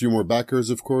you have a few more backers,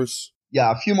 of course.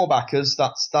 Yeah, a few more backers.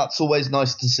 That's always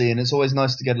nice to see, and it's always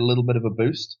nice to get a little bit of a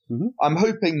boost. Mm-hmm. I'm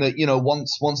hoping that,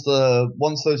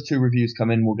 once those 2 reviews come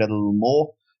in, we'll get a little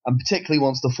more, and particularly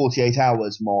once the 48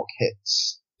 hours mark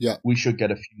hits, we should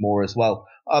get a few more as well.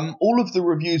 All of the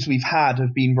reviews we've had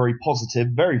have been very positive,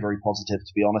 very, very positive,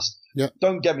 to be honest. Yeah.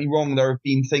 Don't get me wrong, there have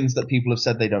been things that people have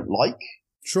said they don't like.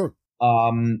 Sure.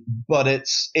 But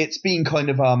it's been kind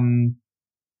of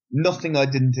nothing I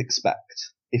didn't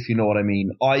expect, if you know what I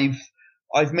mean.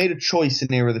 I've made a choice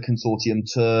in Era of the Consortium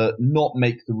to not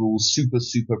make the rules super,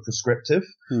 super prescriptive.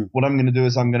 What I'm going to do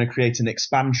is I'm going to create an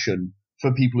expansion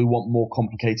for people who want more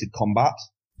complicated combat.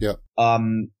 Yeah.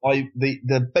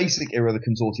 The basic Era of the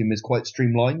Consortium is quite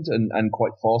streamlined and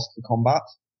quite fast for combat,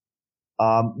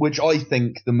 which I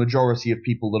think the majority of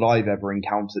people that I've ever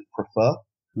encountered prefer.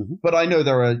 Mm-hmm. But I know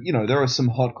there are some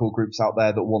hardcore groups out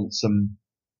there that want some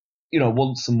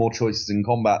more choices in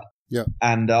combat. Yeah.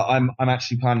 And I'm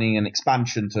actually planning an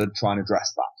expansion to try and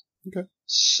address that. Okay.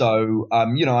 So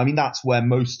that's where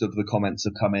most of the comments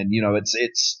have come in.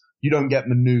 It's you don't get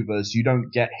maneuvers, you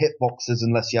don't get hitboxes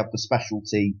unless you have the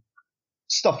specialty,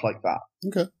 stuff like that.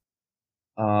 Okay.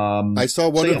 I saw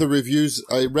one of the reviews.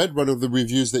 I read one of the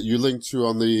reviews that you linked to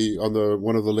on the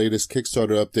one of the latest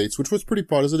Kickstarter updates, which was pretty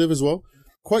positive as well.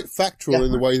 Quite factual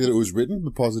in the way that it was written,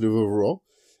 but positive overall.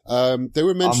 They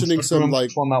were mentioning some like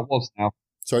which one that was now.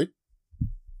 Sorry.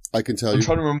 I can tell you. I'm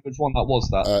trying to remember which one that was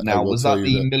now. Was that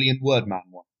the Million Word Man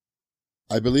one?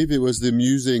 I believe it was the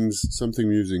Musings, something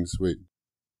Musings. Wait.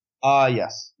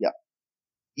 Yes. Yeah.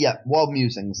 Yeah, Wild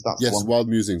Musings, that's the one. Yes, Wild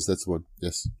Musings, that's the one.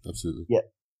 Yes, absolutely.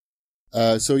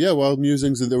 Yeah. Wild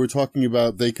Musings, and they were talking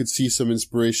about they could see some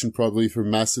inspiration probably from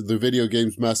the video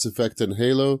games Mass Effect and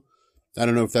Halo. I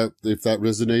don't know if that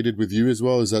resonated with you as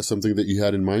well. Is that something that you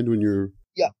had in mind when you're...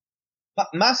 Yeah.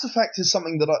 Mass Effect is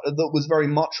something that was very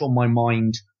much on my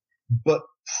mind, but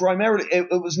primarily it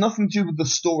was nothing to do with the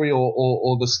story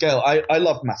or the scale. I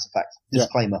loved Mass Effect.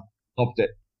 Disclaimer. Yeah. Loved it.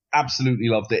 Absolutely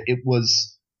loved it.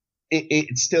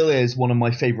 It still is one of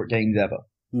my favorite games ever.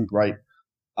 Right?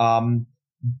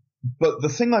 But the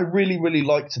thing I really, really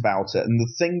liked about it, and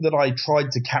the thing that I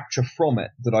tried to capture from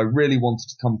it, that I really wanted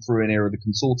to come through in Era of the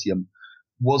Consortium,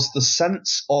 was the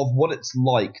sense of what it's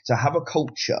like to have a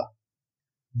culture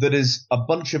that is a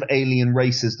bunch of alien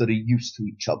races that are used to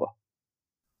each other.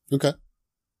 Okay.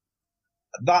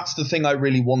 That's the thing I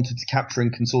really wanted to capture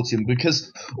in Consortium,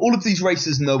 because all of these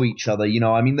races know each other.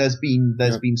 There's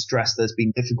been stress, there's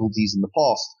been difficulties in the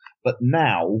past, but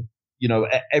now,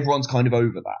 everyone's kind of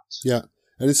over that. Yeah.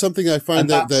 And it's something I find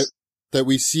that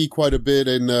we see quite a bit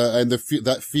in, and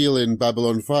that feel in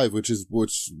Babylon 5, which is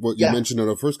what you mentioned in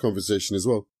our first conversation as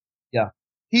well. Yeah.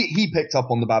 He picked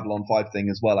up on the Babylon 5 thing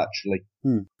as well, actually.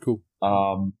 Cool.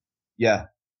 Yeah.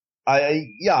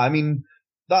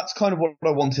 That's kind of what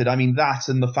I wanted. That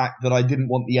and the fact that I didn't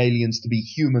want the aliens to be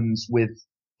humans with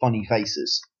funny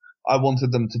faces. I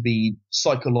wanted them to be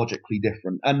psychologically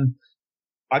different. And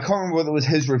I can't remember whether it was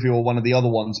his review or one of the other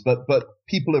ones, but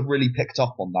people have really picked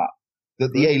up on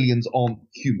that the aliens aren't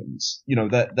humans.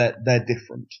 They're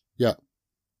different. Yeah.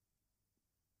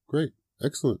 Great.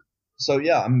 Excellent. So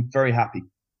yeah, I'm very happy.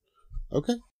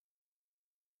 Okay.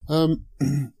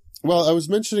 Well, I was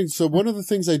mentioning, so one of the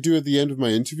things I do at the end of my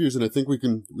interviews, and I think we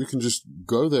can just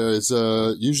go there, is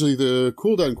usually the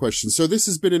cooldown question. So this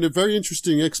has been a very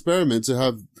interesting experiment to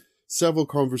have several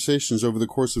conversations over the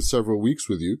course of several weeks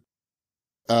with you.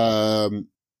 And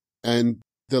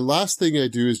the last thing I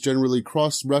do is generally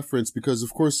cross-reference, because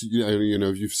of course,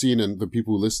 you've seen, and the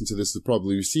people who listen to this have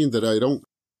probably seen, that I don't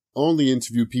only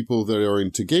interview people that are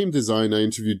into game design. I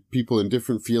interview people in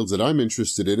different fields that I'm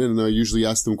interested in, and I usually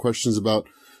ask them questions about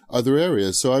other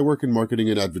areas. So I work in marketing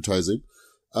and advertising.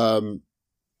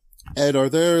 Ed, are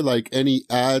there any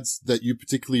ads that you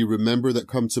particularly remember that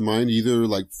come to mind, either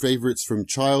favorites from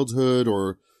childhood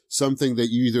or something that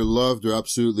you either loved or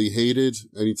absolutely hated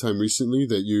anytime recently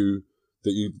that you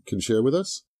can share with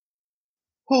us?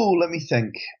 Oh, let me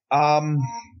think. I'm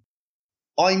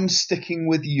Sticking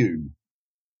With You.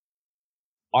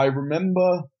 I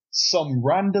remember some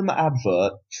random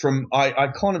advert from, I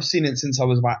can't have seen it since I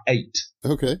was about 8.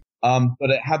 Okay. But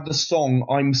it had the song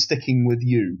I'm Sticking With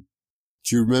You.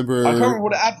 Do you remember? I can't remember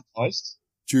what it advertised.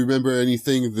 Do you remember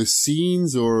anything of the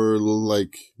scenes or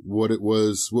what it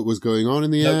was, what was going on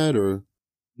in the ad, or?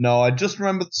 No, I just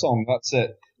remember the song. That's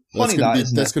it. Funny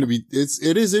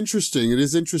it is interesting. It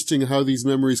is interesting how these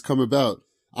memories come about.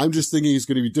 I'm just thinking it's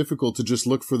going to be difficult to just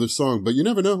look for the song, but you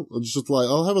never know.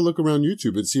 I'll have a look around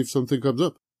YouTube and see if something comes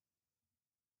up.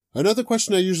 Another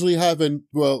question I usually have, and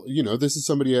well, this is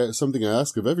something I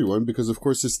ask of everyone because, of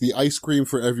course, it's the Ice Cream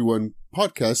for Everyone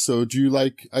podcast. So, do you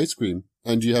like ice cream?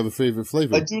 And do you have a favorite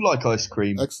flavor? I do like ice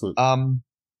cream. Excellent.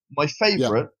 My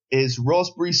favorite is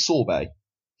raspberry sorbet.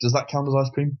 Does that count as ice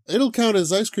cream? It'll count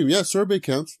as ice cream. Yeah, sorbet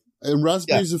counts. And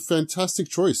raspberry is a fantastic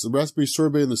choice. The raspberry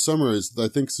sorbet in the summer is, I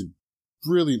think, a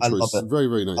brilliant choice. I love it. Very,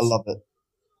 very nice. I love it.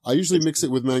 I usually mix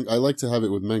it with mango. I like to have it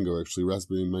with mango, actually.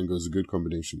 Raspberry and mango is a good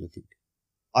combination, I think.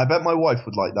 I bet my wife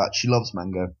would like that. She loves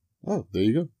mango. Oh, there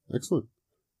you go. Excellent.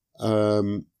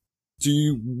 What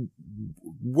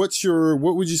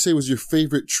would you say was your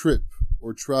favorite trip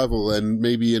or travel and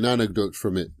maybe an anecdote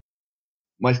from it?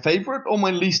 My favorite or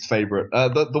my least favorite?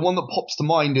 The one that pops to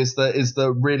mind is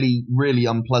the really, really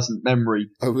unpleasant memory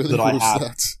that I had.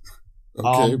 That?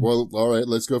 Okay, well, all right.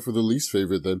 Let's go for the least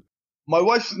favorite then. My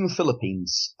wife's from the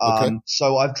Philippines,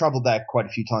 so I've traveled there quite a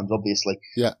few times, obviously.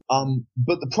 Yeah.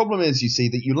 But the problem is, you see,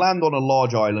 that you land on a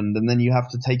large island and then you have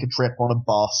to take a trip on a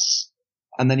bus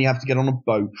and then you have to get on a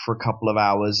boat for a couple of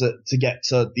hours to get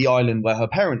to the island where her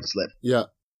parents live. Yeah.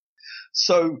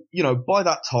 So, by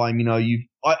that time,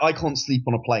 I can't sleep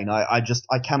on a plane. I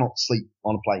cannot sleep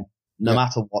on a plane, no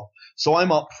matter what. So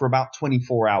I'm up for about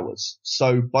 24 hours.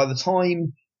 So by the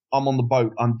time I'm on the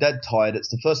boat, I'm dead tired. It's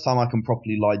the first time I can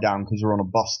properly lie down because we're on a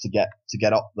bus to get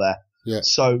up there. Yeah.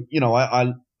 So,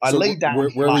 I lay down. Where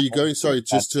were you going? Sorry,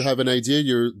 just to have an idea.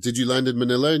 Did you land in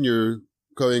Manila and you're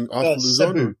going off Luzon?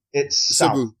 Cebu. It's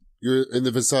Cebu. South. You're in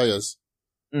the Visayas.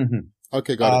 Mm-hmm.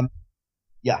 Okay, got it.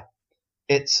 Yeah.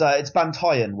 It's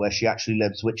Bantayan where she actually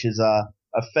lives, which is a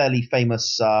fairly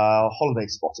famous holiday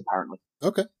spot apparently.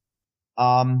 Okay.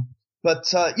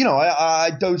 But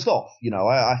I dozed off.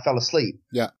 I fell asleep.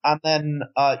 Yeah. And then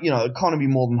it can't be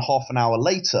more than half an hour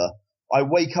later, I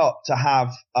wake up to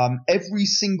have every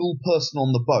single person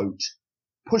on the boat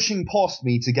pushing past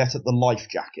me to get at the life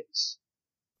jackets.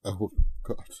 Oh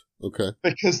God. Okay.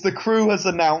 Because the crew has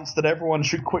announced that everyone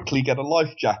should quickly get a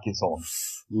life jacket on.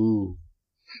 Ooh.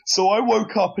 So I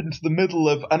woke up into the middle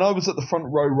of, and I was at the front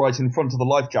row right in front of the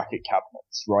life jacket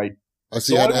cabinets, right? I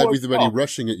see. So I had everybody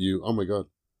rushing at you. Oh my God.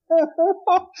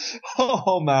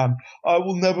 Oh man, I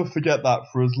will never forget that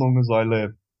for as long as I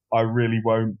live. I really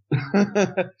won't.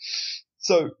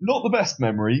 So, not the best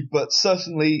memory, but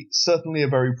certainly a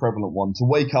very prevalent one, to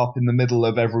wake up in the middle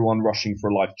of everyone rushing for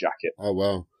a life jacket. Oh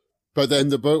wow. But then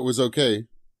the boat was okay?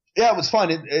 Yeah, it was fine.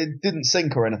 It didn't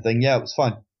sink or anything. Yeah, it was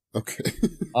fine. Okay.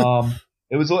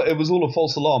 It was all a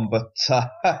false alarm, but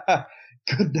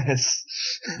goodness.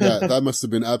 Yeah, that must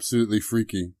have been absolutely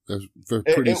freaky. That's a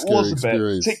pretty scary was a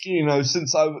experience. Bit, particularly,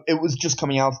 since it was just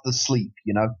coming out of the sleep,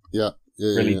 Yeah,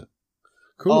 really. Yeah.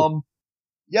 Cool.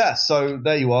 Yeah, so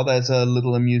there you are. There's a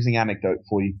little amusing anecdote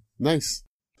for you. Nice.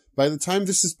 By the time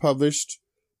this is published,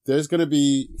 there's going to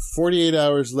be 48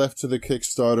 hours left to the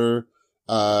Kickstarter.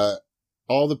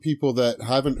 All the people that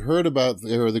haven't heard about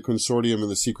the Consortium and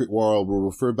the Secret War will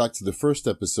refer back to the first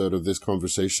episode of this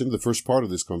conversation, the first part of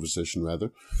this conversation,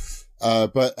 rather.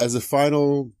 But as a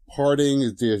final parting,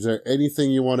 is there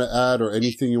anything you want to add or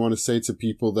anything you want to say to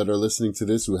people that are listening to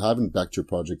this who haven't backed your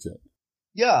project yet?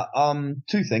 Yeah,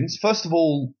 two things. First of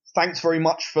all, thanks very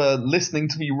much for listening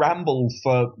to me ramble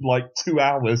for like 2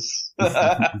 hours.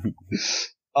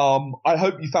 I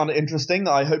hope you found it interesting.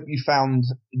 I hope you found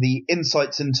the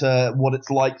insights into what it's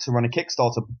like to run a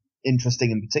Kickstarter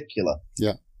interesting in particular.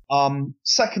 Yeah.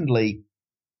 Secondly,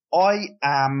 I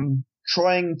am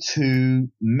trying to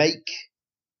make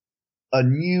a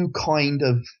new kind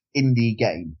of indie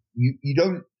game. You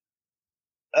don't,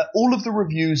 all of the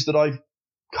reviews that I've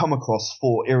come across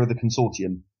for Era of the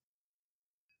Consortium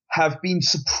have been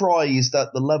surprised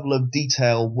at the level of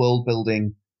detail, world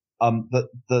building,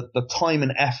 the time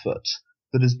and effort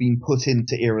that has been put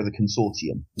into Era of the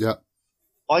Consortium. Yeah.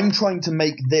 I'm trying to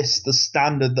make this the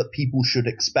standard that people should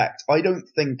expect. I don't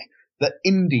think that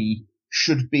indie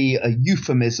should be a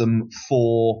euphemism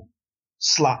for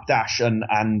slapdash and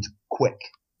quick,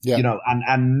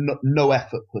 and no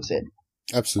effort put in.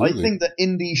 Absolutely. I think that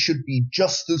indie should be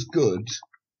just as good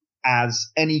as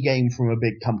any game from a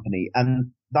big company.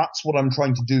 And that's what I'm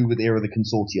trying to do with Era of the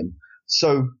Consortium.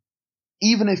 So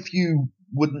even if you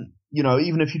wouldn't,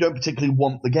 even if you don't particularly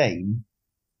want the game,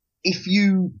 if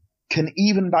you can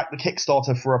even back the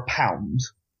Kickstarter for £1,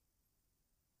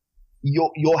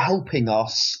 you're helping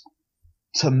us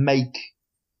to make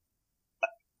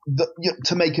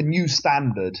a new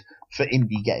standard for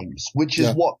indie games, which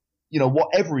is what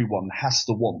everyone has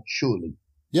to want, surely.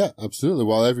 Yeah, absolutely.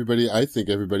 Well, I think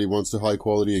everybody wants a high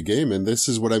quality game, and this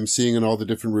is what I'm seeing in all the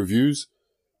different reviews.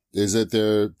 is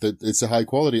that it's a high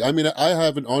quality. I mean, I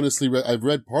haven't honestly read, I've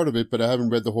read part of it, but I haven't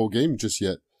read the whole game just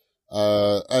yet.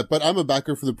 But I'm a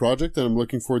backer for the project and I'm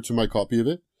looking forward to my copy of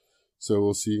it. So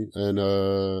we'll see.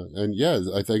 And yeah,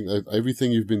 I think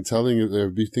everything you've been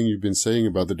saying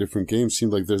about the different games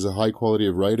seemed like there's a high quality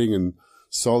of writing and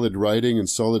solid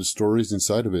stories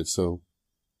inside of it. So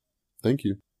thank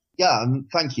you. Yeah.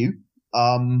 Thank you.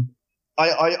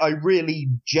 I really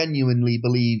genuinely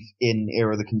believe in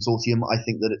Era of the Consortium. I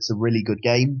think that it's a really good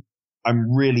game.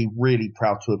 I'm really, really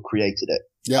proud to have created it.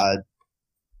 Yeah.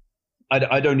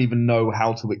 I don't even know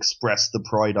how to express the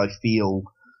pride I feel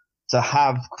to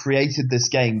have created this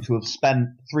game, to have spent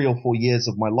 3 or 4 years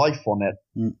of my life on it,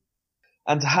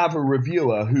 and to have a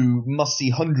reviewer who must see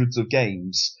hundreds of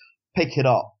games pick it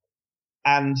up,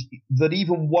 and that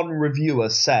even one reviewer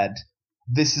said,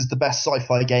 this is the best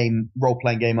sci-fi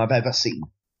role-playing game I've ever seen.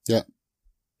 Yeah.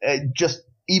 Just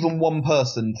even one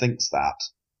person thinks that.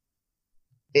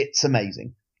 It's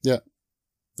amazing. Yeah.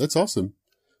 That's awesome.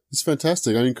 It's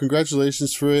fantastic. I mean,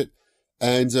 congratulations for it.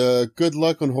 And good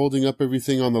luck on holding up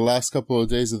everything on the last couple of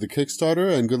days of the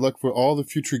Kickstarter, and good luck for all the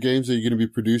future games that you're going to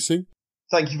be producing.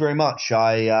 Thank you very much.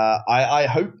 I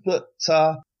hope that,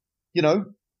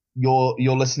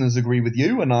 your listeners agree with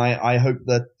you, and I hope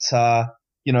that,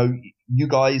 you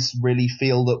guys really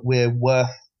feel that we're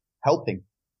worth helping.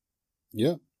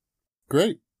 Yeah.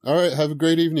 Great. All right. Have a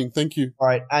great evening. Thank you. All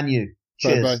right. And you.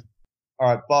 Cheers. Bye-bye.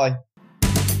 All right. Bye.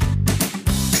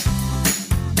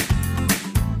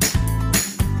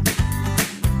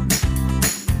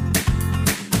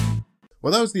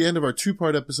 Well, that was the end of our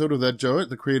 2-part episode with Ed Jowett,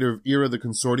 the creator of Era the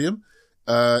Consortium.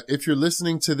 If you're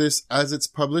listening to this as it's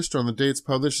published, on the day it's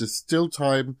published, there's still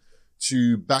time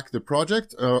to back the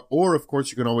project. Or, of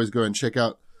course, you can always go and check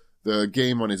out the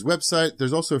game on his website.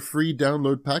 There's also a free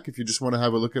download pack if you just want to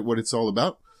have a look at what it's all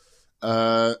about.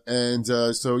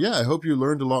 So, yeah, I hope you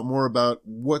learned a lot more about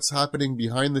what's happening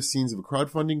behind the scenes of a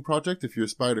crowdfunding project if you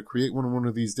aspire to create one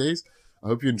of these days. I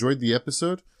hope you enjoyed the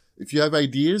episode. If you have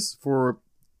ideas for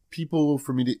people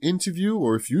for me to interview,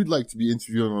 or if you'd like to be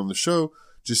interviewed on the show,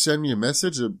 just send me a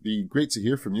message. It'd be great to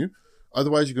hear from you.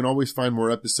 Otherwise, you can always find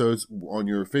more episodes on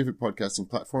your favorite podcasting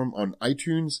platform, on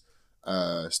iTunes,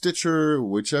 Stitcher,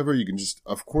 whichever. You can just,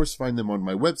 of course, find them on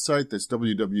my website. That's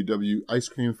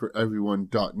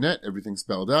www.icecreamforeveryone.net. Everything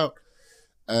spelled out.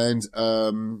 And,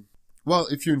 well,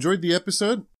 if you enjoyed the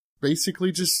episode,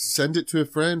 basically just send it to a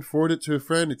friend, forward it to a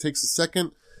friend. It takes a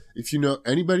second. If you know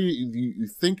anybody you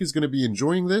think is going to be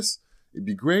enjoying this, it'd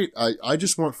be great. I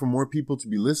just want for more people to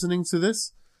be listening to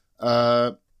this.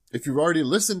 If you've already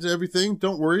listened to everything,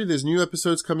 don't worry. There's new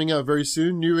episodes coming out very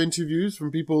soon. New interviews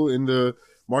from people in the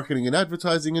marketing and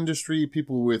advertising industry,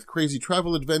 people with crazy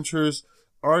travel adventures,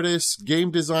 artists, game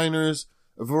designers,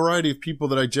 a variety of people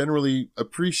that I generally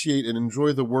appreciate and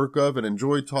enjoy the work of and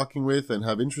enjoy talking with and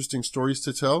have interesting stories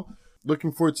to tell.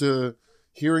 Looking forward to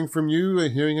hearing from you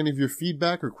and hearing any of your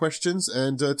feedback or questions,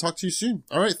 and talk to you soon.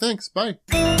 All right, thanks. Bye.